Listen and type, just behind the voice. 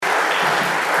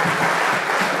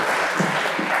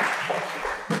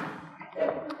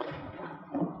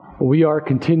We are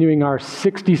continuing our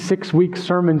 66-week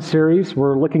sermon series.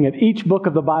 We're looking at each book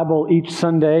of the Bible each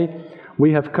Sunday.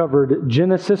 We have covered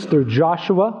Genesis through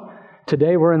Joshua.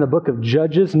 Today we're in the book of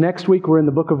Judges. Next week we're in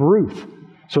the book of Ruth.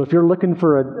 So if you're looking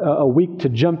for a week to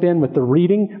jump in with the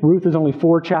reading, Ruth is only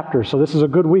 4 chapters. So this is a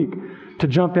good week to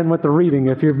jump in with the reading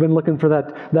if you've been looking for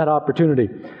that opportunity.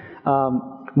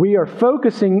 We are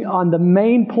focusing on the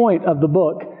main point of the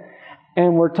book.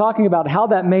 And we're talking about how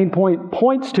that main point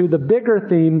points to the bigger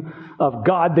theme of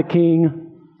God the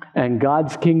King and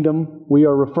God's kingdom. We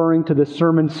are referring to this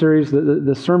sermon series.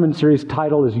 The sermon series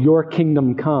title is Your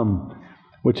Kingdom Come,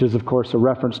 which is, of course, a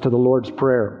reference to the Lord's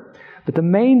Prayer. But the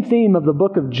main theme of the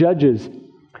book of Judges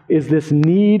is this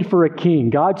need for a king.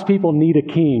 God's people need a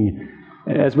king.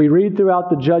 As we read throughout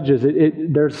the Judges,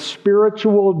 there's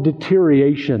spiritual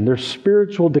deterioration, there's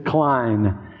spiritual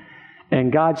decline. And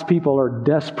God's people are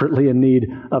desperately in need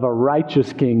of a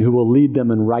righteous king who will lead them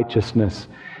in righteousness.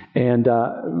 And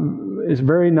it's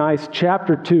very nice.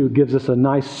 Chapter 2 gives us a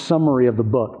nice summary of the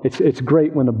book. It's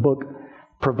great when a book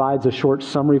provides a short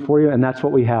summary for you, and that's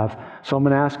what we have. So I'm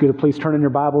going to ask you to please turn in your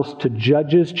Bibles to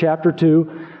Judges chapter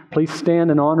 2. Please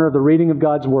stand in honor of the reading of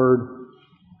God's Word.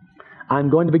 I'm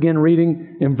going to begin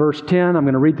reading in verse 10. I'm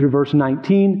going to read through verse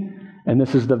 19, and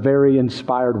this is the very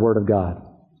inspired Word of God.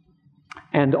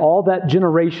 And all that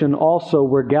generation also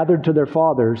were gathered to their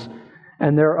fathers,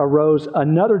 and there arose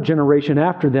another generation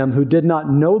after them who did not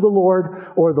know the Lord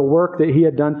or the work that He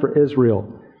had done for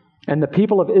Israel. And the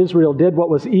people of Israel did what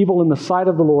was evil in the sight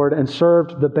of the Lord and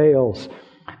served the Baals.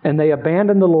 And they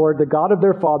abandoned the Lord, the God of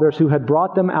their fathers, who had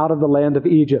brought them out of the land of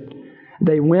Egypt.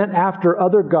 They went after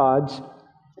other gods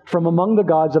from among the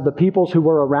gods of the peoples who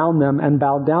were around them and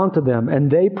bowed down to them,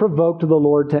 and they provoked the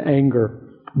Lord to anger.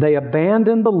 They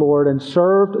abandoned the Lord and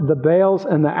served the Baals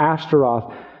and the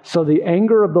Ashtaroth. So the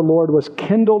anger of the Lord was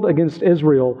kindled against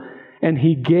Israel, and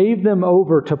He gave them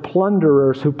over to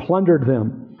plunderers who plundered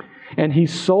them. And He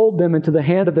sold them into the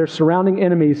hand of their surrounding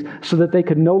enemies so that they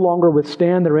could no longer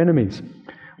withstand their enemies.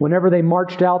 Whenever they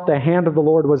marched out, the hand of the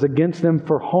Lord was against them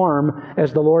for harm,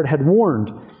 as the Lord had warned,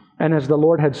 and as the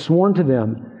Lord had sworn to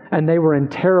them, and they were in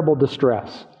terrible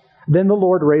distress. Then the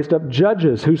Lord raised up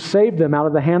judges who saved them out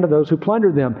of the hand of those who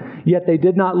plundered them. Yet they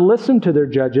did not listen to their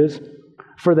judges,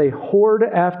 for they whored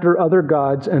after other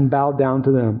gods and bowed down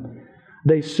to them.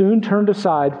 They soon turned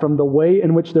aside from the way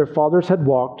in which their fathers had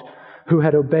walked, who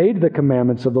had obeyed the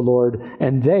commandments of the Lord,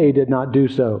 and they did not do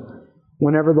so.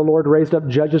 Whenever the Lord raised up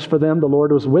judges for them, the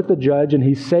Lord was with the judge, and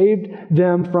He saved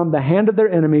them from the hand of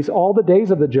their enemies all the days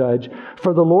of the judge.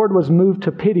 For the Lord was moved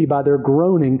to pity by their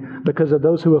groaning because of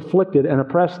those who afflicted and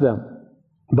oppressed them.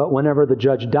 But whenever the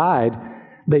judge died,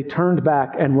 they turned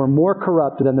back and were more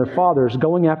corrupt than their fathers,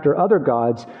 going after other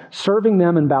gods, serving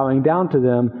them and bowing down to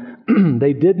them.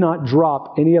 They did not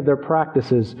drop any of their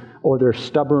practices or their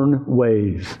stubborn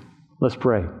ways. Let's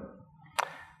pray.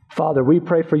 Father, we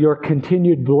pray for Your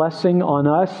continued blessing on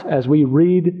us as we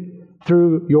read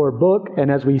through Your book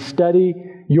and as we study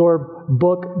Your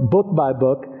book, book by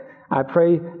book. I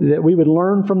pray that we would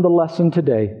learn from the lesson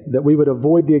today, that we would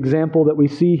avoid the example that we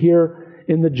see here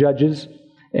in the Judges.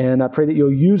 And I pray that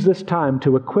You'll use this time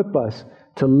to equip us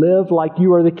to live like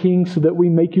You are the King so that we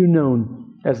make You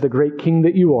known as the great King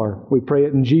that You are. We pray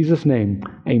it in Jesus' name.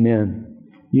 Amen.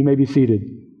 You may be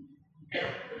seated.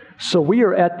 So we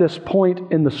are at this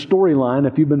point in the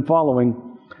storyline, if you've been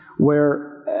following,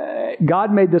 where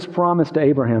God made this promise to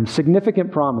Abraham,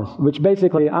 significant promise, which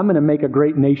basically, I'm going to make a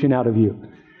great nation out of you.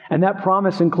 And that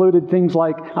promise included things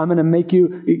like, I'm going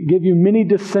to give you many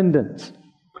descendants,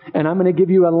 and I'm going to give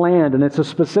you a land, and it's a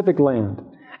specific land,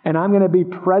 and I'm going to be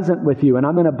present with you, and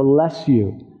I'm going to bless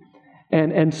you.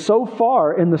 And so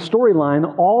far in the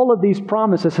storyline, all of these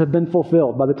promises have been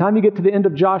fulfilled. By the time you get to the end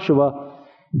of Joshua,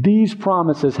 these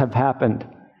promises have happened.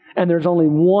 And there's only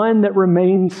one that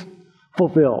remains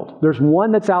fulfilled. There's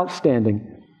one that's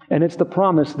outstanding. And it's the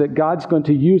promise that God's going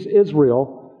to use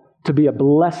Israel to be a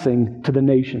blessing to the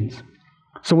nations.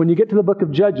 So when you get to the book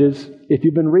of Judges, if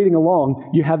you've been reading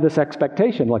along, you have this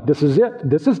expectation. Like, this is it.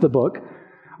 This is the book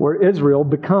where Israel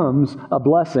becomes a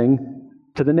blessing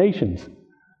to the nations.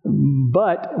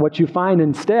 But what you find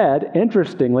instead,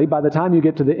 interestingly, by the time you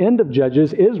get to the end of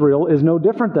Judges, Israel is no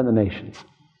different than the nations.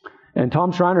 And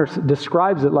Tom Schreiner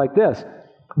describes it like this: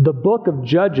 the book of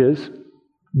Judges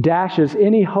dashes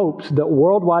any hopes that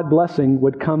worldwide blessing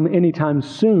would come anytime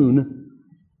soon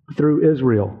through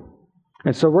Israel.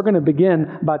 And so we're going to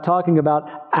begin by talking about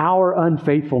our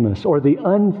unfaithfulness, or the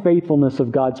unfaithfulness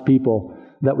of God's people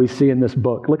that we see in this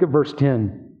book. Look at verse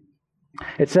 10.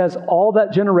 It says, all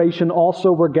that generation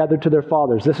also were gathered to their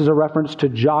fathers. This is a reference to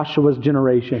Joshua's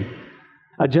generation,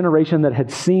 a generation that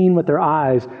had seen with their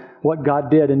eyes what God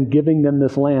did in giving them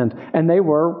this land. And they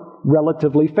were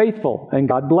relatively faithful, and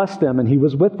God blessed them, and He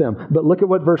was with them. But look at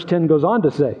what verse 10 goes on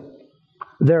to say.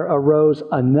 There arose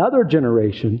another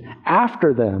generation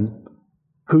after them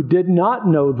who did not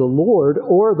know the Lord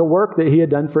or the work that He had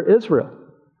done for Israel.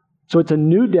 So it's a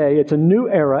new day, it's a new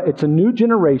era, it's a new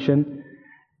generation,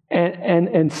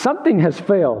 and something has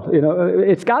failed.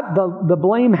 It's got the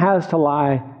blame has to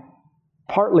lie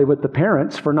partly with the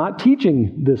parents for not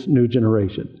teaching this new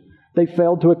generation. They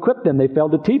failed to equip them, they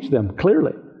failed to teach them,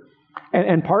 clearly.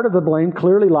 And part of the blame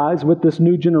clearly lies with this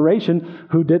new generation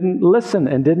who didn't listen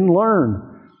and didn't learn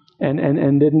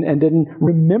and didn't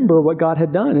remember what God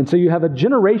had done. And so you have a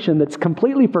generation that's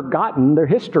completely forgotten their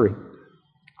history.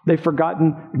 They've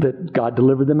forgotten that God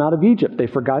delivered them out of Egypt.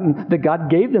 They've forgotten that God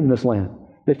gave them this land.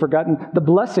 They've forgotten the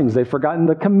blessings. They've forgotten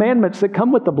the commandments that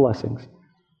come with the blessings.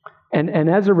 And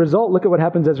as a result, look at what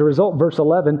happens as a result. Verse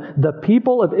 11, the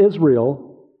people of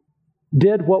Israel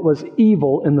did what was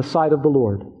evil in the sight of the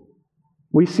Lord.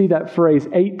 We see that phrase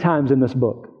 8 times in this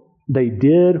book. They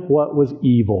did what was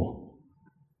evil.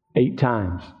 8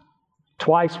 times.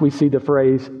 Twice we see the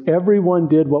phrase, everyone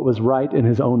did what was right in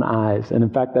his own eyes. And in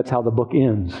fact, that's how the book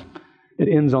ends. It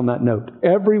ends on that note.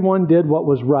 Everyone did what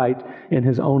was right in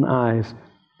his own eyes.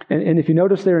 And if you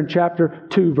notice there in chapter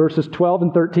 2, verses 12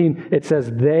 and 13, it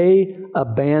says, they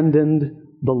abandoned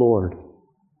the Lord.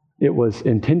 It was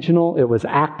intentional. It was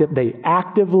active. They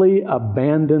actively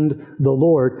abandoned the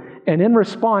Lord. And in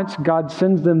response, God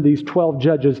sends them these 12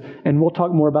 judges. And we'll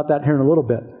talk more about that here in a little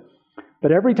bit.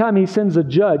 But every time He sends a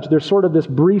judge, there's sort of this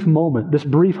brief moment, this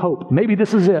brief hope. Maybe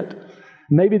this is it.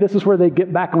 Maybe this is where they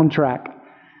get back on track.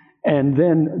 And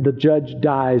then the judge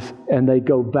dies and they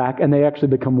go back and they actually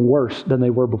become worse than they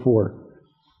were before.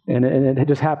 And it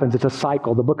just happens. It's a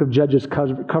cycle. The book of Judges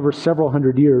covers several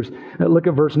hundred years. Look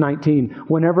at verse 19.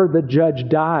 Whenever the judge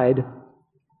died,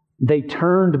 they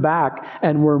turned back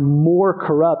and were more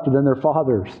corrupt than their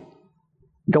fathers,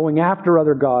 going after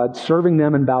other gods, serving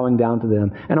them and bowing down to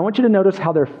them. And I want you to notice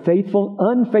how their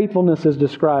unfaithfulness is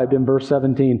described in verse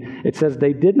 17. It says,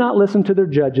 they did not listen to their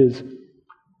judges,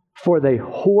 for they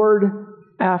whored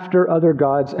after other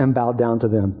gods and bowed down to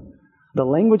them. The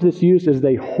language that's used is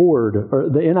they whored, or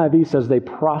the NIV says they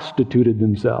prostituted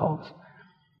themselves.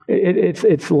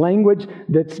 It's language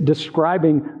that's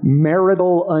describing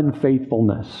marital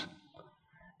unfaithfulness.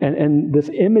 And this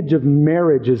image of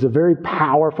marriage is a very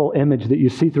powerful image that you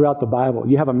see throughout the Bible.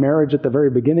 You have a marriage at the very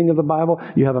beginning of the Bible.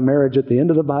 You have a marriage at the end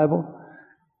of the Bible.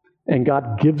 And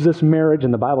God gives us marriage,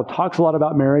 and the Bible talks a lot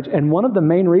about marriage. And one of the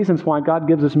main reasons why God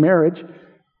gives us marriage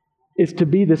is to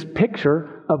be this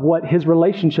picture of what His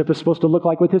relationship is supposed to look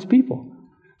like with His people.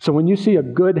 So when you see a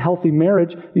good, healthy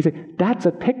marriage, you say, that's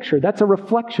a picture, that's a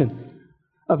reflection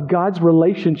of God's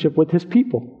relationship with His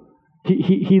people.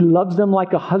 He loves them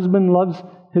like a husband loves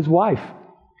his wife.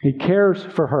 He cares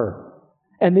for her.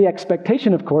 And the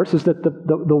expectation, of course, is that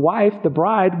the wife, the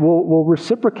bride, will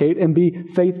reciprocate and be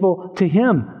faithful to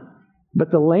him.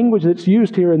 But the language that's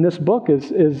used here in this book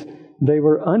is they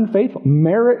were unfaithful,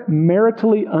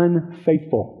 maritally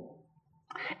unfaithful.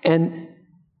 And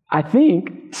I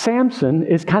think Samson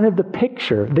is kind of the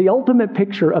picture, the ultimate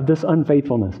picture of this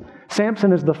unfaithfulness.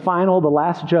 Samson is the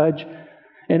last judge.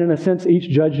 And in a sense, each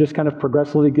judge just kind of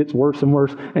progressively gets worse and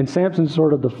worse. And Samson's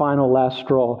sort of the final last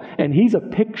straw. And he's a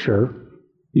picture.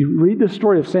 You read the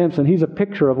story of Samson, he's a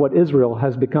picture of what Israel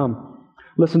has become.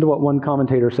 Listen to what one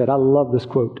commentator said. I love this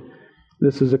quote.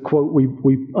 This is a quote.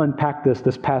 We unpacked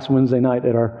this past Wednesday night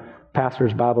at our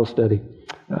pastor's Bible study.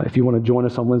 If you want to join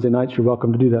us on Wednesday nights, you're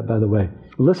welcome to do that, by the way.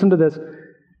 Listen to this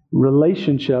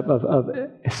relationship of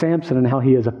Samson and how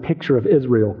he is a picture of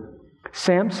Israel.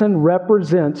 Samson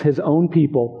represents his own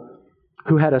people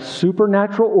who had a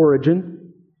supernatural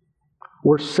origin,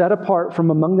 were set apart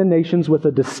from among the nations with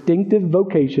a distinctive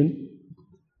vocation,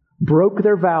 broke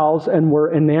their vows and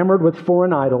were enamored with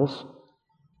foreign idols,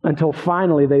 until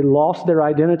finally they lost their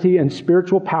identity and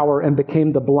spiritual power and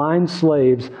became the blind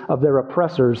slaves of their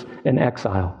oppressors in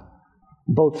exile.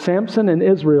 Both Samson and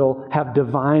Israel have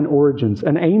divine origins.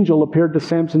 An angel appeared to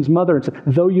Samson's mother and said,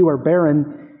 though you are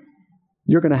barren,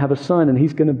 you're going to have a son, and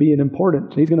he's going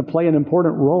to play an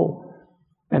important role.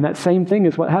 And that same thing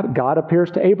is what happened. God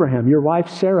appears to Abraham. Your wife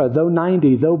Sarah, though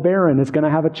 90, though barren, is going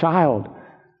to have a child.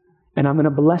 And I'm going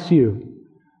to bless you.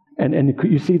 And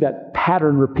you see that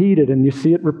pattern repeated, and you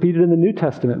see it repeated in the New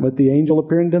Testament with the angel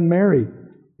appearing to Mary.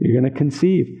 You're going to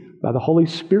conceive by the Holy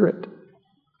Spirit.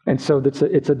 And so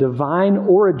it's a divine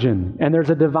origin, and there's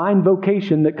a divine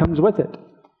vocation that comes with it.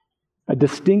 A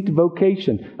distinct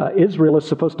vocation. Israel is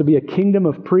supposed to be a kingdom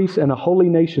of priests and a holy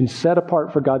nation set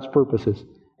apart for God's purposes.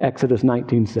 Exodus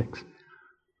 19:6.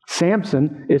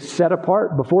 Samson is set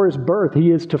apart before his birth. He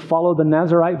is to follow the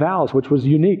Nazirite vows, which was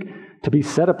unique, to be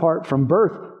set apart from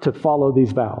birth to follow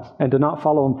these vows, and to not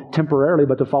follow them temporarily,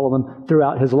 but to follow them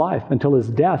throughout his life until his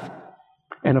death.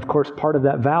 And of course, part of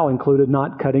that vow included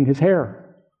not cutting his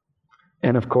hair.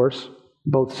 And of course,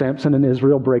 both Samson and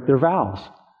Israel break their vows.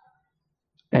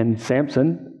 And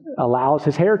Samson allows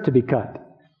his hair to be cut.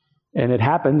 And it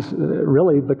happens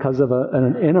really because of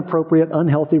an inappropriate,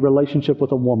 unhealthy relationship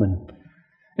with a woman.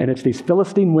 And it's these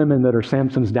Philistine women that are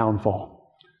Samson's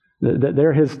downfall.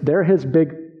 They're his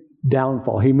big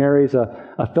downfall. He marries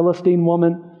a Philistine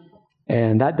woman,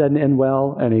 and that doesn't end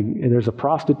well. And there's a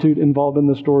prostitute involved in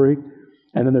the story.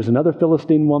 And then there's another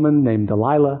Philistine woman named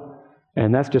Delilah.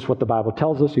 And that's just what the Bible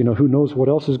tells us. Who knows what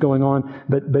else is going on.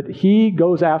 But he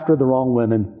goes after the wrong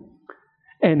women.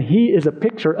 And he is a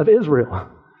picture of Israel.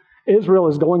 Israel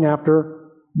is going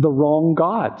after the wrong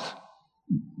gods.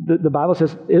 The Bible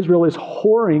says Israel is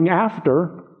whoring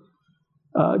after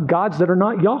gods that are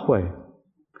not Yahweh.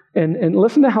 And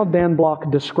listen to how Dan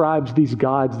Block describes these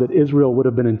gods that Israel would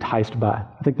have been enticed by.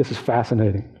 I think this is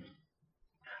fascinating.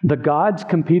 The gods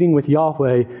competing with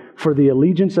Yahweh for the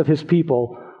allegiance of his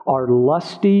people are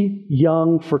lusty,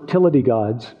 young fertility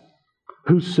gods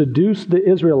who seduce the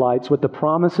Israelites with the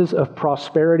promises of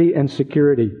prosperity and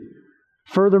security.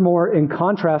 Furthermore, in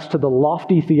contrast to the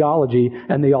lofty theology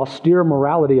and the austere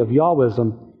morality of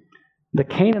Yahwism, the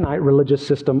Canaanite religious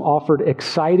system offered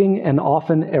exciting and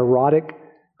often erotic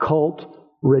cult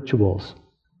rituals,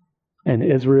 and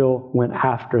Israel went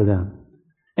after them.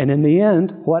 And in the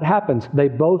end, what happens? They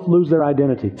both lose their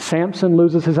identity. Samson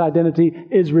loses his identity.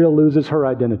 Israel loses her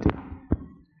identity.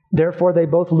 Therefore, they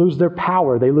both lose their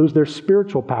power. They lose their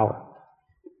spiritual power.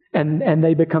 And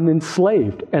they become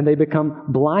enslaved, and they become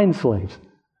blind slaves.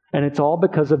 And it's all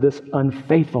because of this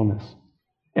unfaithfulness.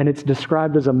 And it's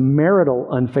described as a marital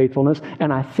unfaithfulness.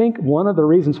 And I think one of the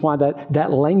reasons why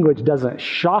that language doesn't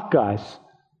shock us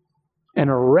and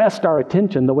arrest our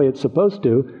attention the way it's supposed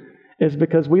to is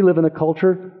because we live in a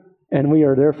culture, and we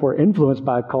are therefore influenced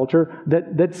by a culture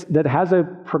that has a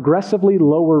progressively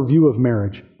lower view of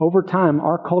marriage. Over time,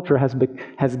 our culture has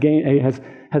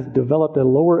developed a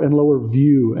lower and lower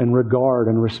view and regard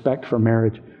and respect for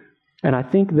marriage. And I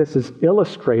think this is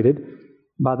illustrated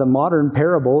by the modern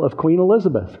parable of Queen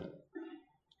Elizabeth.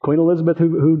 Queen Elizabeth,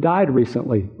 who died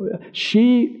recently.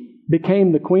 She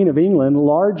became the Queen of England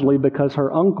largely because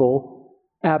her uncle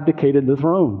abdicated the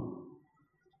throne.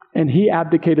 And he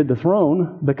abdicated the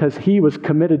throne because he was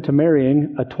committed to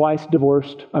marrying a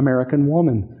twice-divorced American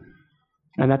woman.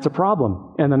 And that's a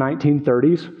problem. In the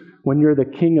 1930s, when you're the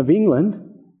King of England,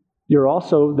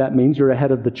 that means you're a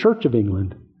head of the Church of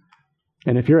England.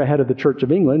 And if you're a head of the Church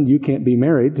of England, you can't be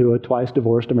married to a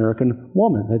twice-divorced American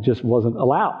woman. That just wasn't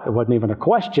allowed. It wasn't even a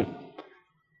question.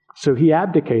 So he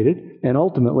abdicated, and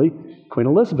ultimately, Queen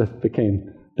Elizabeth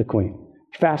became the queen.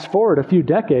 Fast forward a few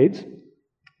decades,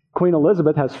 Queen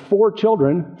Elizabeth has 4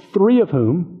 children, 3 of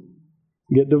whom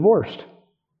get divorced,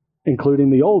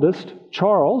 including the oldest,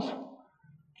 Charles,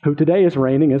 who today is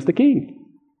reigning as the king.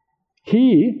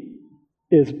 He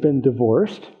has been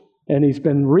divorced, and he's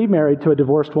been remarried to a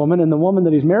divorced woman, and the woman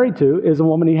that he's married to is a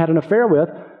woman he had an affair with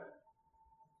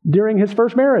during his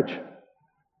first marriage.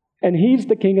 And he's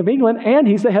the King of England, and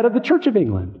he's the head of the Church of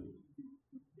England.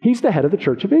 He's the head of the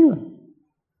Church of England.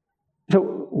 So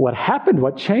what happened,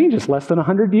 what changed is less than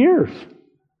 100 years.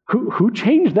 Who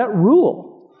changed that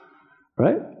rule?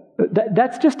 Right?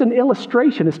 That's just an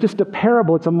illustration. It's just a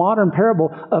parable. It's a modern parable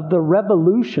of the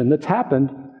revolution that's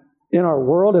happened in our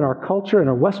world, in our culture, in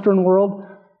our Western world,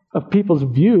 of people's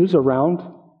views around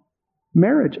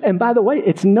marriage. And by the way,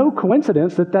 it's no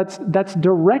coincidence that that's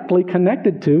directly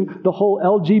connected to the whole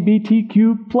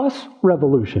LGBTQ plus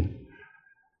revolution.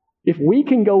 If we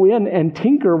can go in and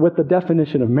tinker with the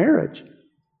definition of marriage,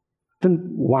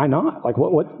 then why not? Like,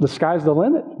 what? The sky's the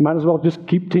limit. Might as well just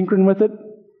keep tinkering with it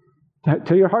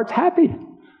till your heart's happy.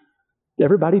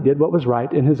 Everybody did what was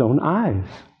right in his own eyes.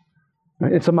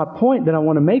 Right? And so my point that I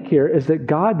want to make here is that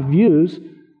God views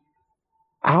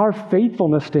our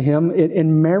faithfulness to Him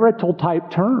in marital type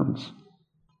terms.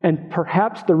 And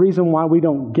perhaps the reason why we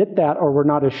don't get that, or we're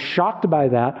not as shocked by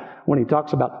that when He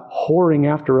talks about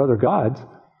whoring after other gods,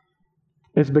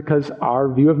 is because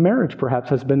our view of marriage perhaps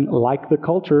has been, like the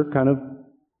culture, kind of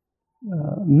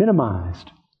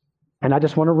minimized. And I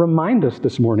just want to remind us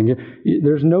this morning,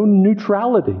 there's no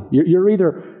neutrality. You're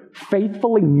either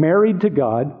faithfully married to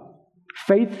God,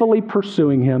 faithfully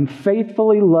pursuing Him,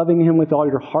 faithfully loving Him with all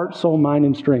your heart, soul, mind,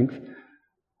 and strength,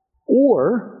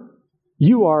 or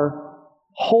you are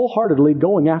wholeheartedly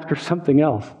going after something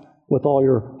else, with all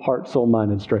your heart, soul,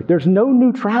 mind, and strength. There's no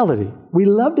neutrality. We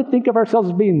love to think of ourselves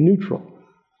as being neutral.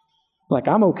 Like,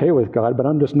 I'm okay with God, but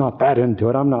I'm just not that into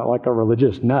it. I'm not like a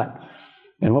religious nut.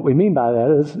 And what we mean by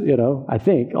that is, I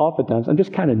think oftentimes I'm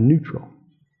just kind of neutral.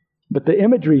 But the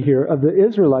imagery here of the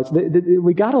Israelites,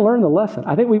 we got to learn the lesson.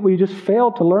 I think we just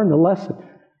failed to learn the lesson.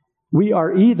 We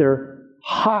are either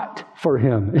hot for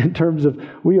Him in terms of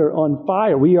we are on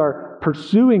fire. We are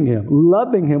pursuing Him,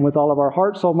 loving Him with all of our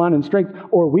heart, soul, mind, and strength,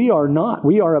 or we are not.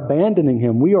 We are abandoning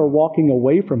Him. We are walking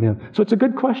away from Him. So it's a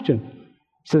good question.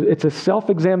 So it's a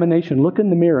self-examination. Look in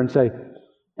the mirror and say,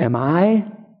 am I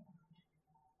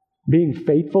being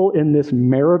faithful in this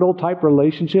marital type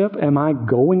relationship? Am I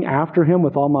going after Him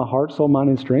with all my heart, soul, mind,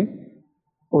 and strength?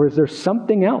 Or is there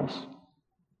something else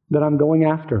that I'm going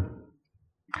after?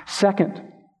 Second,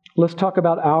 let's talk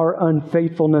about our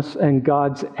unfaithfulness and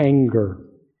God's anger.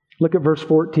 Look at verse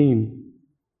 14.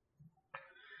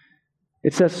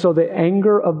 It says, so the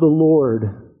anger of the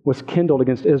Lord was kindled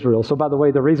against Israel. So by the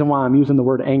way, the reason why I'm using the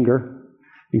word anger,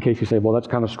 in case you say, well, that's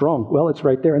kind of strong. Well, it's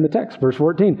right there in the text, verse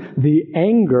 14. The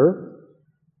anger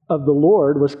of the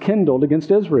Lord was kindled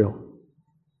against Israel.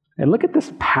 And look at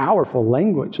this powerful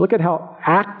language. Look at how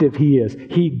active He is.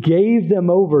 He gave them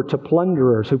over to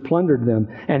plunderers who plundered them,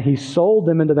 and He sold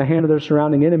them into the hand of their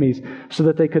surrounding enemies so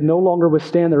that they could no longer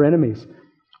withstand their enemies.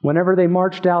 Whenever they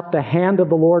marched out, the hand of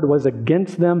the Lord was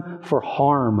against them for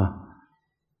harm,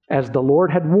 as the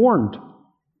Lord had warned,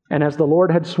 and as the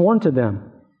Lord had sworn to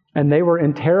them. And they were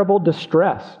in terrible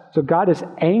distress. So God is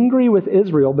angry with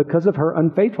Israel because of her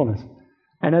unfaithfulness.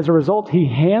 And as a result, He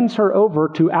hands her over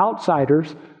to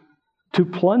outsiders to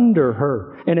plunder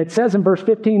her. And it says in verse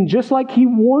 15, just like He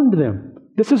warned them.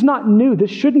 This is not new. This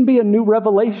shouldn't be a new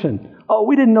revelation. Oh,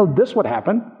 we didn't know this would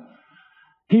happen.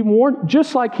 He warned,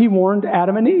 just like He warned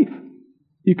Adam and Eve.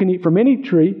 You can eat from any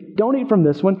tree. Don't eat from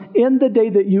this one. In the day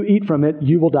that you eat from it,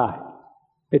 you will die.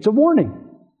 It's a warning.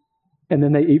 And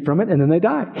then they eat from it, and then they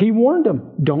die. He warned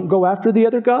them, don't go after the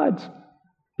other gods.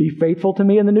 Be faithful to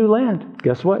me in the new land.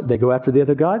 Guess what? They go after the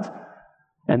other gods,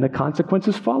 and the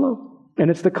consequences follow. And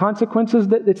it's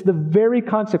the very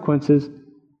consequences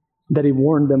that He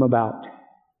warned them about.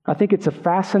 I think it's a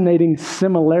fascinating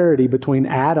similarity between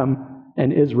Adam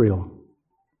and Israel.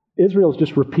 Israel is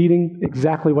just repeating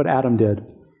exactly what Adam did.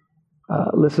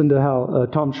 Listen to how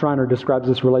Tom Schreiner describes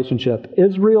this relationship.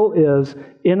 Israel is,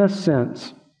 in a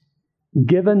sense,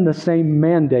 given the same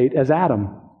mandate as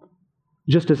Adam.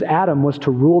 Just as Adam was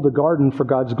to rule the garden for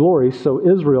God's glory, so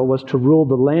Israel was to rule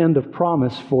the land of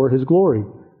promise for His glory.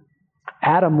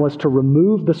 Adam was to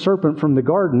remove the serpent from the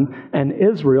garden, and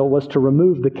Israel was to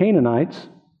remove the Canaanites,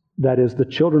 that is, the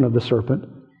children of the serpent,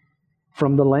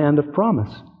 from the land of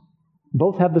promise.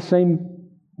 Both have the same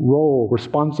role,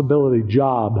 responsibility,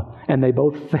 job, and they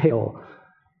both fail.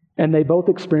 And they both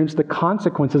experience the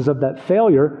consequences of that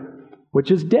failure,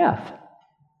 which is death.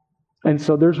 And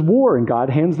so there's war, and God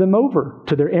hands them over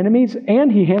to their enemies,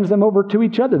 and He hands them over to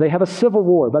each other. They have a civil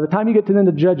war. By the time you get to the end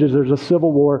of Judges, there's a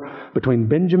civil war between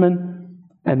Benjamin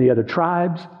and the other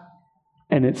tribes.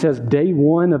 And it says day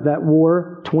one of that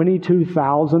war,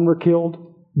 22,000 were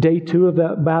killed. Day two of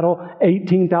that battle,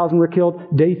 18,000 were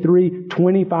killed. Day three,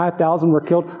 25,000 were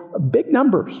killed. Big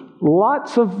numbers.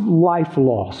 Lots of life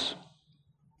loss.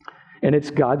 And it's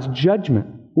God's judgment.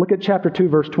 Look at chapter 2,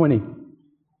 verse 20.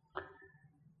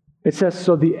 It says,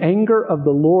 so the anger of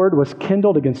the Lord was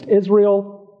kindled against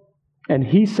Israel, and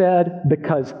He said,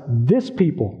 because this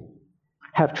people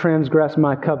have transgressed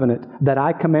my covenant that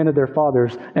I commanded their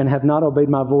fathers and have not obeyed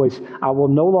my voice, I will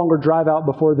no longer drive out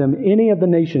before them any of the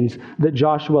nations that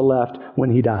Joshua left when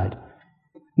he died.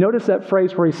 Notice that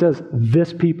phrase where he says,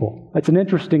 this people. That's an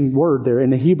interesting word there.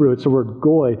 In the Hebrew, it's the word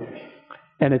goy,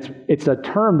 and it's a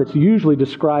term that's usually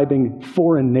describing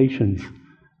foreign nations.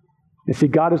 You see,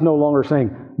 God is no longer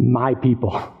saying, my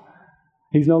people.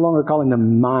 He's no longer calling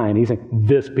them mine. He's saying,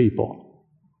 this people.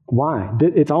 Why?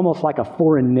 It's almost like a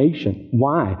foreign nation.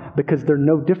 Why? Because they're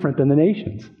no different than the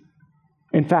nations.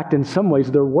 In fact, in some ways,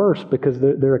 they're worse because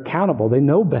they're accountable. They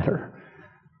know better.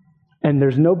 And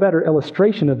there's no better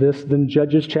illustration of this than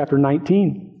Judges chapter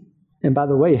 19. And by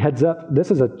the way, heads up,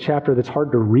 this is a chapter that's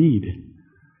hard to read.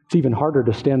 It's even harder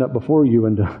to stand up before you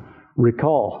and to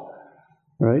recall.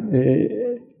 Right?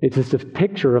 It's just a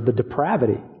picture of the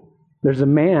depravity. There's a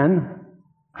man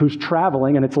who's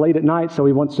traveling, and it's late at night, so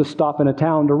he wants to stop in a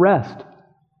town to rest.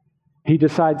 He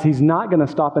decides he's not going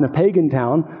to stop in a pagan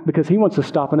town because he wants to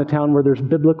stop in a town where there's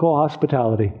biblical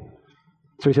hospitality.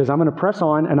 So he says, I'm going to press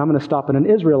on, and I'm going to stop in an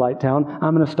Israelite town.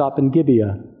 I'm going to stop in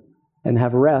Gibeah and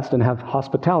have rest and have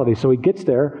hospitality. So he gets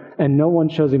there, and no one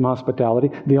shows him hospitality.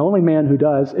 The only man who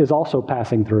does is also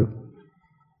passing through.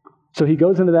 So he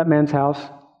goes into that man's house,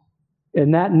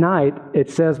 and that night it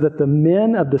says that the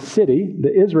men of the city,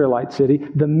 the Israelite city,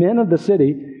 the men of the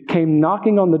city came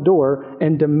knocking on the door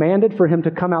and demanded for him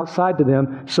to come outside to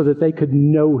them so that they could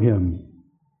know him.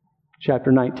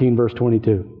 Chapter 19, verse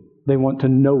 22. They want to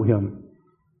know him.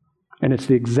 And it's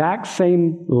the exact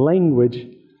same language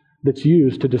that's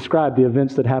used to describe the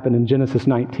events that happened in Genesis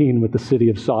 19 with the city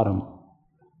of Sodom.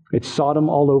 It's Sodom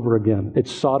all over again.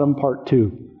 It's Sodom part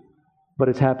 2. But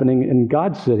it's happening in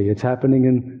God's city. It's happening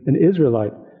in an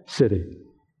Israelite city.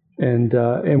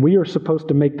 And we are supposed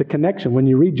to make the connection. When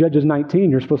you read Judges 19,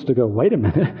 you're supposed to go, wait a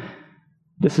minute,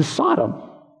 this is Sodom.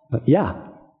 Yeah,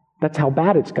 that's how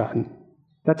bad it's gotten.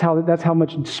 That's how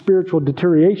much spiritual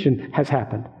deterioration has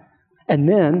happened. And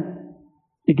then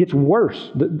it gets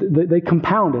worse. They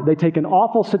compound it. They take an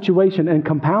awful situation and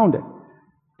compound it.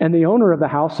 And the owner of the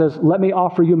house says, let me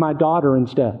offer you my daughter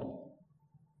instead.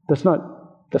 That's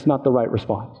not the right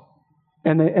response.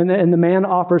 And the man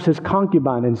offers his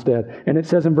concubine instead. And it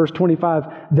says in verse 25,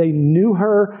 they knew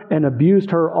her and abused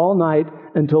her all night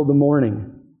until the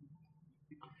morning.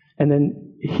 And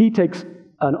then he takes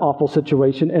an awful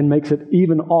situation and makes it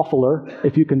even awfuler,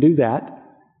 if you can do that.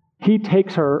 He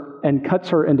takes her and cuts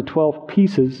her into 12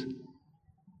 pieces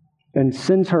and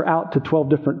sends her out to the 12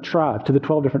 different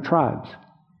tribes.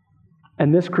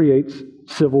 And this creates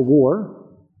civil war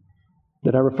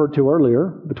that I referred to earlier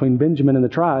between Benjamin and the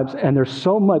tribes, and there's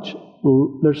so much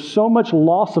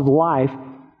loss of life,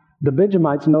 the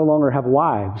Benjamites no longer have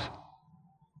wives.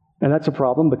 And that's a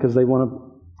problem because they want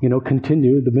to,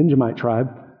 continue the Benjamite tribe.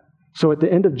 So at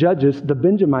the end of Judges, the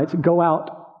Benjamites go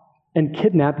out and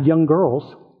kidnap young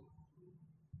girls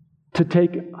to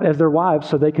take as their wives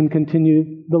so they can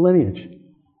continue the lineage.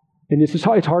 And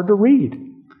it's hard to read.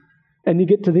 And you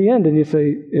get to the end and you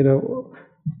say,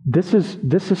 this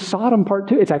is Sodom part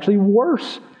 2. It's actually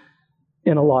worse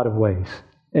in a lot of ways.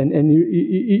 And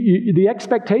the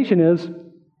expectation is,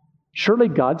 surely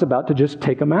God's about to just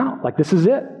take them out. Like, this is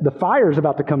it. The fire is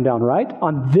about to come down, right?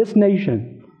 On this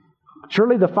nation.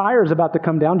 Surely the fire is about to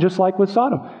come down just like with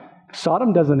Sodom.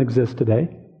 Sodom doesn't exist today.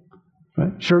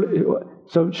 Right?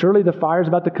 Surely the fire is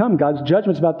about to come. God's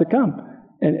judgment is about to come.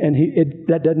 And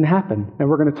that doesn't happen. And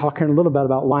we're going to talk here in a little bit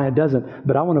about why it doesn't.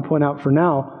 But I want to point out for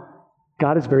now,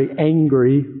 God is very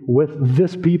angry with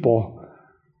this people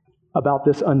about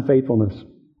this unfaithfulness.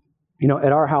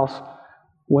 At our house,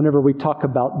 whenever we talk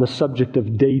about the subject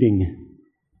of dating,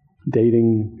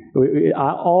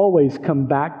 I always come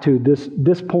back to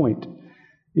this point.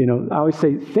 I always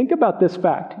say, think about this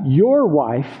fact. Your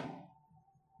wife,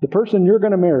 the person you're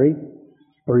going to marry,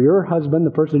 or your husband,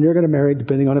 the person you're going to marry,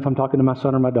 depending on if I'm talking to my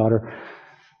son or my daughter,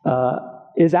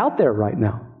 is out there right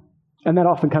now. And that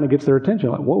often kind of gets their attention.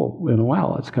 Like, whoa,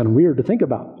 wow, that's kind of weird to think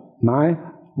about. My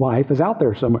wife is out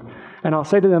there somewhere. And I'll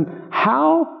say to them,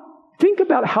 think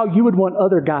about how you would want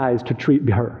other guys to treat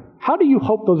her. How do you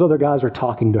hope those other guys are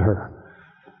talking to her?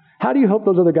 How do you hope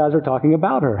those other guys are talking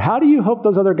about her? How do you hope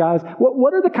those other guys,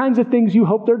 what are the kinds of things you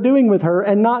hope they're doing with her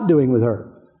and not doing with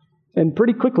her? And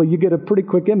pretty quickly, you get a pretty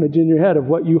quick image in your head of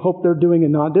what you hope they're doing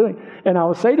and not doing. And I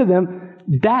will say to them,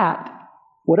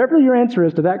 whatever your answer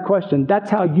is to that question, that's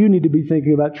how you need to be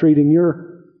thinking about treating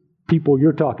your people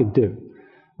you're talking to.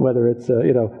 Whether it's,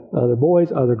 other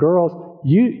boys, other girls,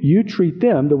 you treat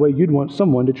them the way you'd want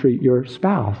someone to treat your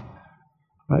spouse.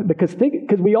 Right? Because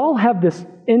we all have this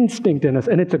instinct in us,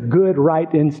 and it's a good, right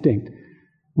instinct.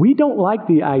 We don't like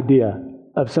the idea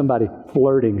of somebody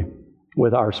flirting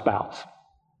with our spouse.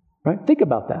 Right? Think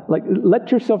about that. Like,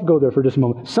 let yourself go there for just a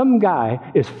moment. Some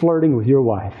guy is flirting with your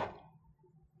wife.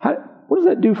 What does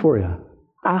that do for you?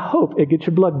 I hope it gets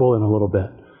your blood boiling a little bit.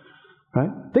 Right?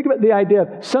 Think about the idea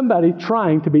of somebody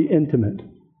trying to be intimate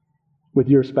with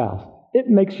your spouse. It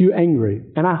makes you angry,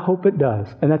 and I hope it does.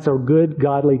 And that's a good,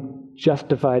 godly,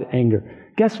 justified anger.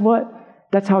 Guess what?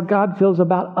 That's how God feels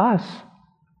about us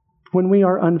when we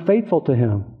are unfaithful to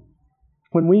Him.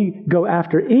 When we go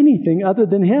after anything other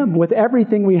than Him with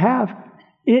everything we have,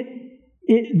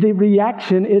 the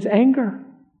reaction is anger.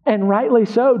 And rightly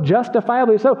so,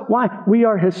 justifiably so. Why? We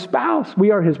are His spouse.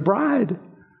 We are His bride.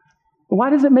 Why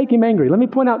does it make Him angry? Let me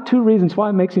point out 2 reasons why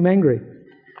it makes Him angry.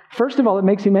 First of all, it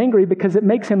makes Him angry because it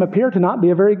makes Him appear to not be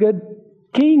a very good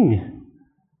king.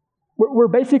 We're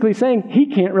basically saying He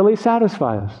can't really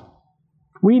satisfy us.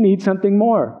 We need something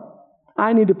more.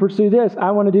 I need to pursue this.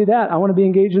 I want to do that. I want to be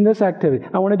engaged in this activity.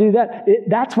 I want to do that.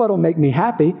 That's what will make me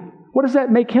happy. What does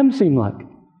that make Him seem like?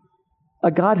 A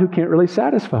God who can't really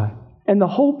satisfy. And the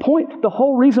whole point, the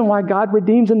whole reason why God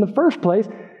redeems in the first place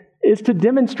is to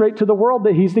demonstrate to the world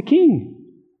that He's the king.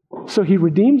 So he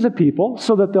redeems a people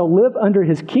so that they'll live under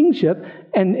his kingship.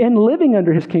 And in living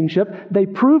under his kingship, they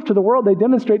prove to the world, they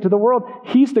demonstrate to the world,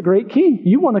 he's the great king.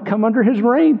 You want to come under his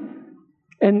reign.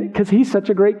 And because he's such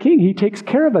a great king, he takes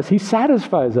care of us. He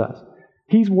satisfies us.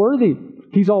 He's worthy.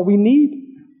 He's all we need.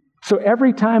 So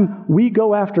every time we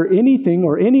go after anything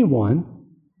or anyone,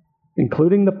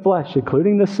 including the flesh,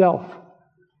 including the self,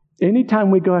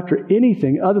 anytime we go after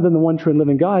anything other than the one true and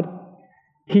living God,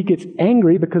 he gets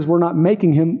angry because we're not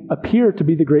making him appear to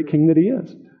be the great king that he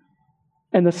is.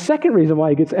 And the second reason why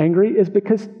he gets angry is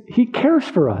because he cares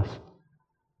for us.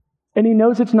 And he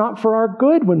knows it's not for our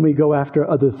good when we go after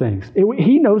other things.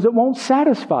 He knows it won't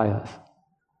satisfy us.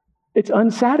 It's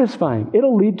unsatisfying.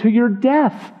 It'll lead to your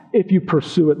death if you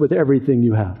pursue it with everything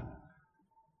you have.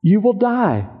 You will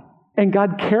die. And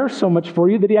God cares so much for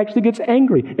you that he actually gets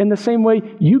angry. In the same way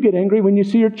you get angry when you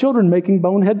see your children making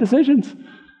bonehead decisions.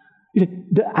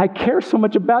 I care so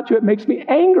much about you, it makes me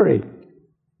angry.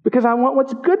 Because I want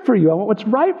what's good for you. I want what's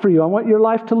right for you. I want your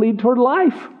life to lead toward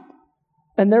life.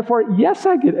 And therefore, yes,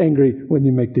 I get angry when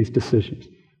you make these decisions.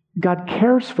 God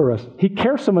cares for us. He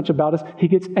cares so much about us, he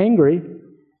gets angry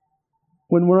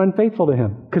when we're unfaithful to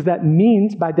him. Because that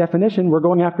means, by definition, we're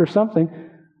going after something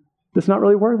that's not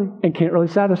really worthy and can't really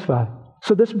satisfy.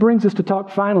 So this brings us to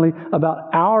talk finally about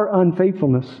our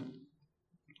unfaithfulness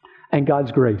and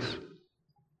God's grace.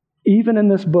 Even in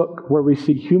this book where we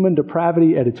see human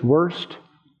depravity at its worst,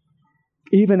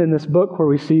 even in this book where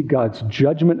we see God's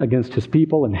judgment against his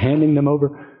people and handing them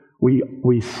over,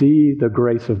 we see the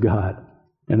grace of God,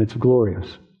 and it's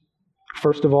glorious.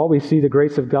 First of all, we see the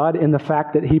grace of God in the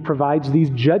fact that he provides these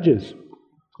judges.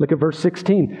 Look at verse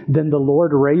 16. Then the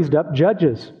Lord raised up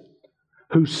judges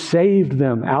who saved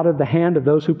them out of the hand of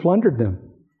those who plundered them.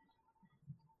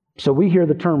 So we hear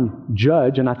the term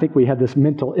judge, and I think we have this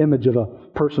mental image of a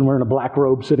person wearing a black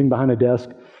robe sitting behind a desk,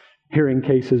 hearing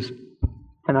cases.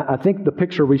 And I think the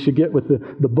picture we should get with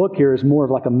the book here is more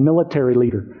of like a military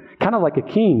leader, kind of like a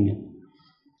king,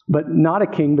 but not a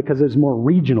king because it's more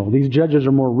regional. These judges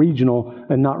are more regional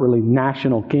and not really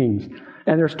national kings.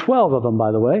 And there's 12 of them,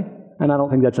 by the way, and I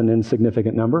don't think that's an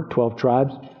insignificant number, 12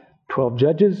 tribes, 12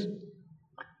 judges.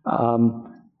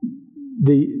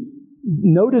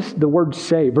 Notice the word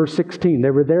save, verse 16.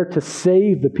 They were there to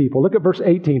save the people. Look at verse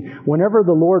 18. Whenever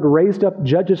the Lord raised up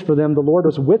judges for them, the Lord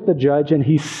was with the judge, and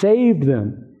he saved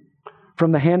them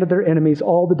from the hand of their enemies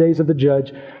all the days of the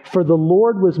judge. For the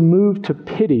Lord was moved to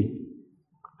pity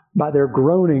by their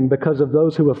groaning because of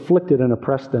those who afflicted and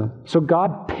oppressed them. So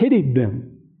God pitied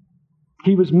them.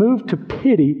 He was moved to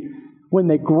pity when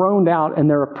they groaned out in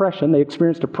their oppression. They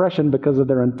experienced oppression because of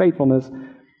their unfaithfulness.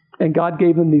 And God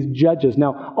gave them these judges.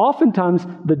 Now, oftentimes,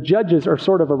 the judges are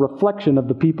sort of a reflection of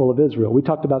the people of Israel. We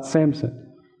talked about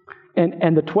Samson.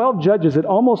 And the 12 judges, it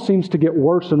almost seems to get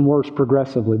worse and worse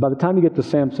progressively. By the time you get to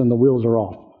Samson, the wheels are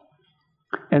off.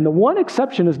 And the one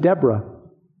exception is Deborah.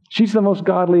 She's the most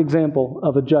godly example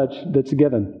of a judge that's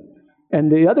given.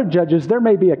 And the other judges, there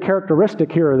may be a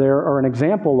characteristic here or there or an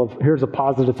example of here's a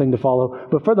positive thing to follow.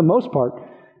 But for the most part,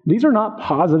 these are not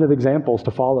positive examples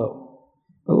to follow.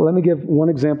 Let me give one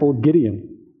example,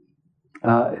 Gideon.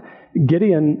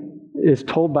 Gideon is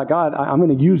told by God, I'm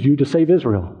going to use you to save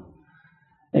Israel.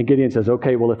 And Gideon says,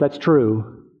 okay, well, if that's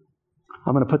true,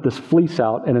 I'm going to put this fleece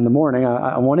out, and in the morning,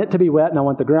 I want it to be wet, and I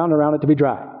want the ground around it to be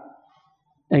dry.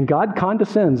 And God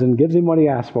condescends and gives him what he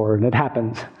asked for, and it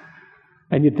happens.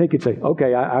 And you'd think he'd say,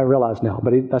 okay, I realize now,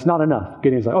 but that's not enough.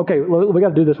 Gideon's like, okay, we got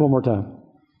to do this one more time.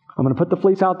 I'm going to put the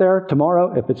fleece out there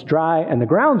tomorrow. If it's dry and the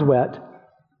ground's wet,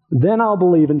 then I'll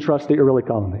believe and trust that you're really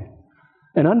calling me.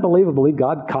 And unbelievably,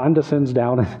 God condescends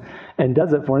down and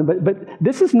does it for him. But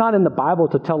this is not in the Bible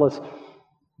to tell us,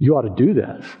 you ought to do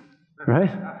this, right?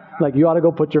 Like, you ought to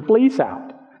go put your fleece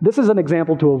out. This is an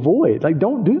example to avoid. Like,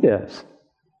 don't do this.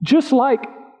 Just like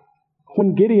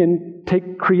when Gideon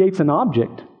creates an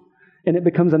object and it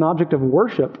becomes an object of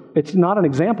worship, it's not an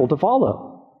example to follow.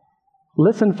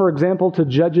 Listen, for example, to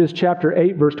Judges chapter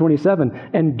 8, verse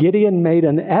 27. And Gideon made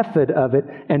an ephod of it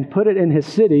and put it in his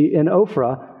city in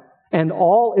Ophrah, and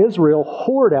all Israel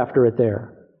whored after it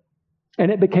there.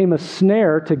 And it became a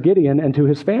snare to Gideon and to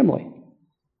his family.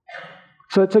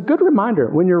 So it's a good reminder.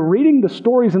 When you're reading the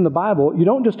stories in the Bible, you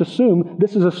don't just assume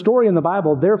this is a story in the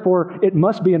Bible, therefore it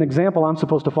must be an example I'm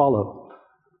supposed to follow.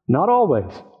 Not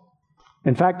always.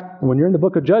 In fact, when you're in the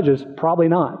book of Judges, probably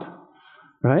not.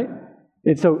 Right?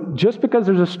 And so just because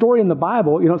there's a story in the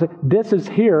Bible, you don't say, this is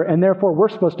here, and therefore we're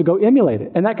supposed to go emulate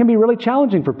it. And that can be really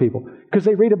challenging for people, because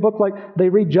they read a book like, they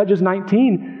read Judges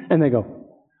 19, and they go,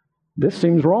 this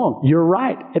seems wrong. You're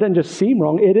right. It doesn't just seem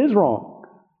wrong, it is wrong.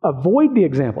 Avoid the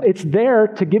example. It's there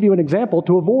to give you an example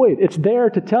to avoid. It's there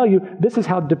to tell you this is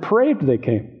how depraved they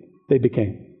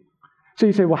became. So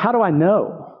you say, well, how do I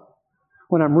know?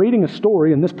 When I'm reading a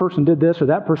story and this person did this or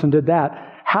that person did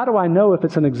that, how do I know if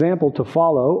it's an example to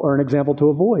follow or an example to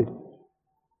avoid?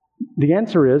 The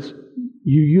answer is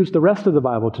you use the rest of the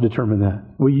Bible to determine that.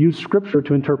 We use Scripture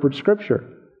to interpret Scripture.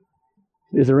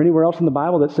 Is there anywhere else in the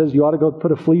Bible that says you ought to go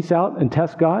put a fleece out and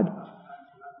test God?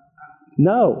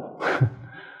 No.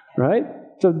 Right?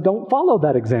 So don't follow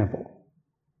that example.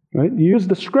 Right? Use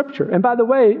the Scripture. And by the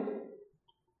way,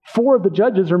 4 of the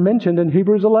judges are mentioned in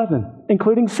Hebrews 11,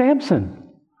 including Samson,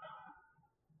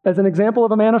 as an example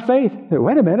of a man of faith.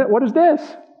 Wait a minute, what is this?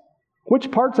 Which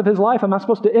parts of his life am I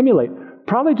supposed to emulate?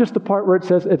 Probably just the part where it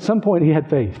says at some point he had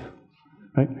faith.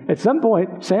 Right? At some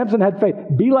point, Samson had faith.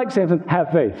 Be like Samson,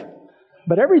 have faith.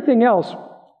 But everything else,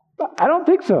 I don't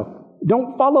think so.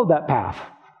 Don't follow that path.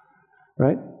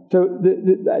 Right? So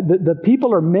the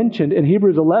people are mentioned in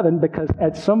Hebrews 11 because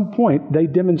at some point they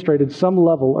demonstrated some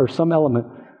level or some element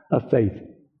of faith.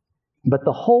 But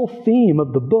the whole theme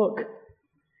of the book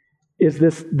is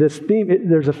this theme.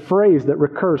 There's a phrase that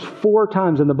recurs 4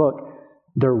 times in the book.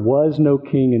 There was no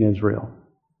king in Israel.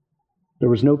 There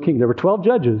was no king. There were 12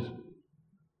 judges,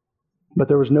 but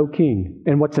there was no king.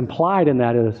 And what's implied in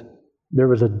that is there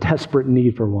was a desperate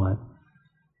need for one.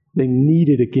 They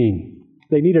needed a king.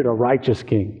 They needed a righteous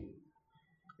king.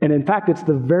 And in fact, it's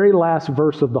the very last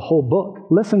verse of the whole book.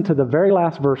 Listen to the very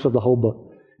last verse of the whole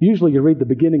book. Usually you read the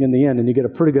beginning and the end and you get a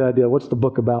pretty good idea what's the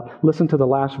book about. Listen to the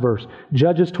last verse.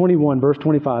 Judges 21, verse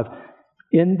 25.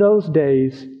 In those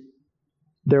days,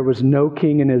 there was no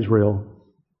king in Israel.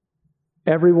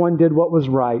 Everyone did what was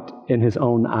right in his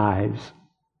own eyes.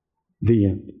 The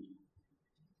end.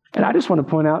 And I just want to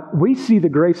point out, we see the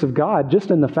grace of God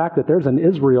just in the fact that there's an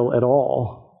Israel at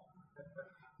all.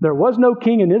 There was no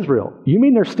king in Israel. You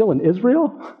mean there's still an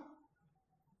Israel?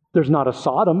 There's not a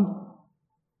Sodom.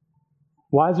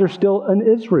 Why is there still an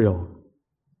Israel?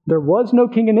 There was no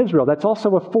king in Israel. That's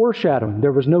also a foreshadowing.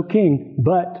 There was no king,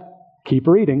 but keep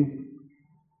reading.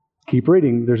 Keep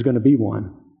reading. There's going to be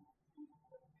one.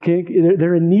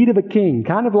 They're in need of a king,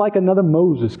 kind of like another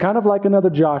Moses, kind of like another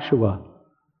Joshua.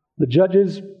 The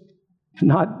judges,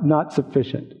 not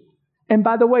sufficient. And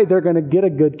by the way, they're going to get a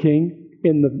good king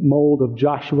in the mold of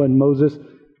Joshua and Moses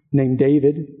named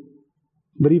David.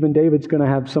 But even David's going to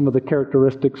have some of the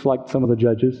characteristics like some of the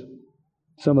judges,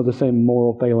 some of the same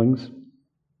moral failings.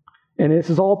 And this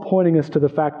is all pointing us to the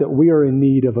fact that we are in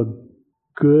need of a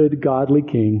good, godly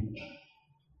king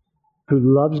who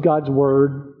loves God's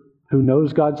word, who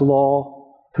knows God's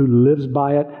law, who lives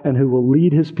by it, and who will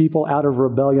lead his people out of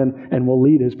rebellion and will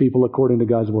lead his people according to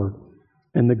God's word.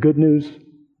 And the good news,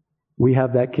 we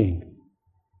have that king.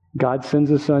 God sends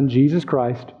his son, Jesus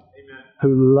Christ, Amen,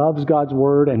 who loves God's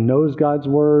word and knows God's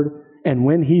word. And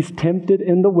when he's tempted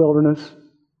in the wilderness,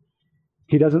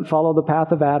 he doesn't follow the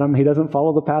path of Adam. He doesn't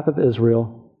follow the path of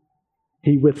Israel.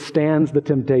 He withstands the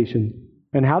temptation.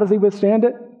 And how does he withstand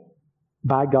it?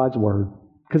 By God's word.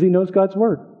 Because he knows God's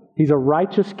word. He's a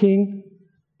righteous king.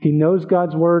 He knows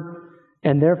God's word.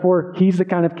 And therefore, he's the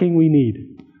kind of king we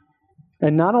need.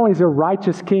 And not only is he a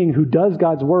righteous king who does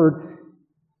God's word,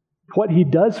 what he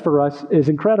does for us is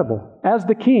incredible. As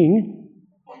the king,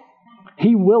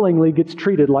 he willingly gets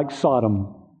treated like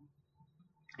Sodom.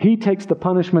 He takes the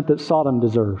punishment that Sodom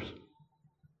deserves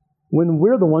when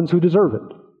we're the ones who deserve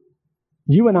it.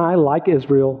 You and I, like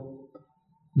Israel,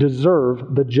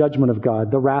 deserve the judgment of God,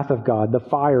 the wrath of God, the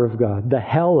fire of God, the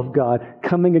hell of God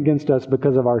coming against us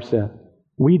because of our sin.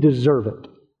 We deserve it.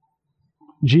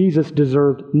 Jesus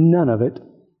deserved none of it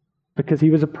because he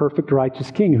was a perfect,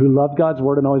 righteous king who loved God's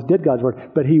word and always did God's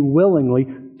word. But he willingly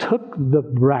took the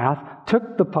wrath,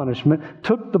 took the punishment,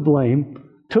 took the blame,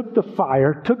 took the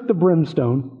fire, took the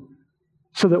brimstone,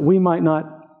 so that we might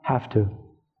not have to.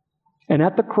 And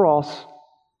at the cross,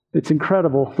 it's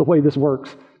incredible the way this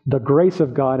works. The grace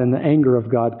of God and the anger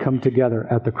of God come together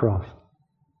at the cross.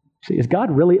 See, is God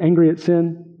really angry at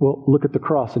sin? Well, look at the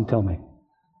cross and tell me.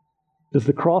 Does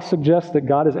the cross suggest that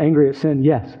God is angry at sin?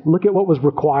 Yes. Look at what was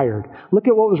required. Look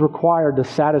at what was required to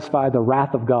satisfy the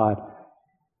wrath of God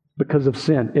because of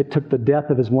sin. It took the death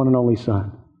of his one and only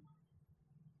Son.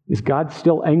 Is God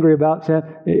still angry about sin?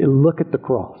 Look at the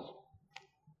cross.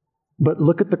 But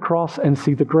look at the cross and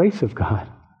see the grace of God.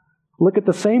 Look at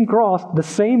the same cross, the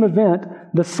same event,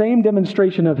 the same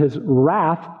demonstration of his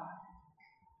wrath,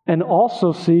 and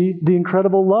also see the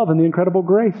incredible love and the incredible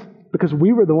grace. Because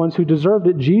we were the ones who deserved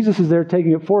it. Jesus is there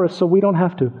taking it for us so we don't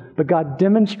have to. But God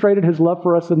demonstrated his love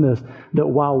for us in this, that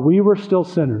while we were still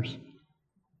sinners,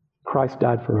 Christ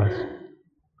died for us.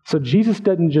 So Jesus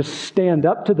doesn't just stand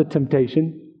up to the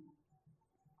temptation.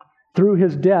 Through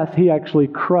his death, he actually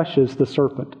crushes the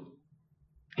serpent.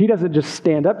 He doesn't just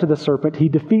stand up to the serpent, he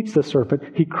defeats the serpent.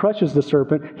 He crushes the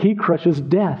serpent, he crushes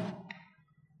death.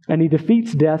 And he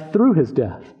defeats death through his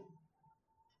death.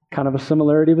 Kind of a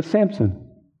similarity with Samson.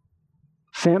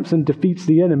 Samson defeats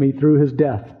the enemy through his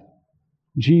death.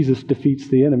 Jesus defeats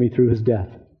the enemy through his death.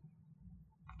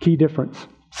 Key difference.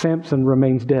 Samson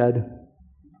remains dead.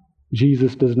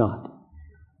 Jesus does not.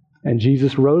 And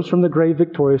Jesus rose from the grave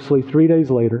victoriously 3 days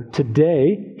later.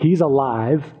 Today, he's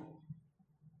alive.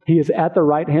 He is at the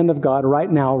right hand of God right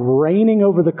now, reigning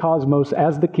over the cosmos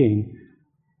as the king.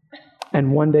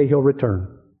 And one day he'll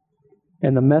return.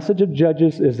 And the message of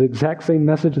Judges is the exact same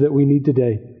message that we need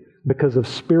today. Because of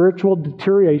spiritual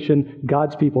deterioration,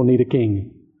 God's people need a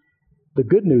king. The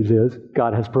good news is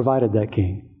God has provided that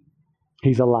king.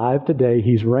 He's alive today.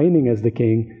 He's reigning as the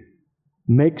king.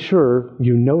 Make sure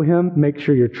you know him. Make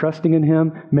sure you're trusting in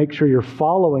him. Make sure you're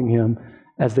following him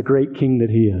as the great king that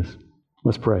he is.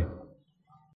 Let's pray.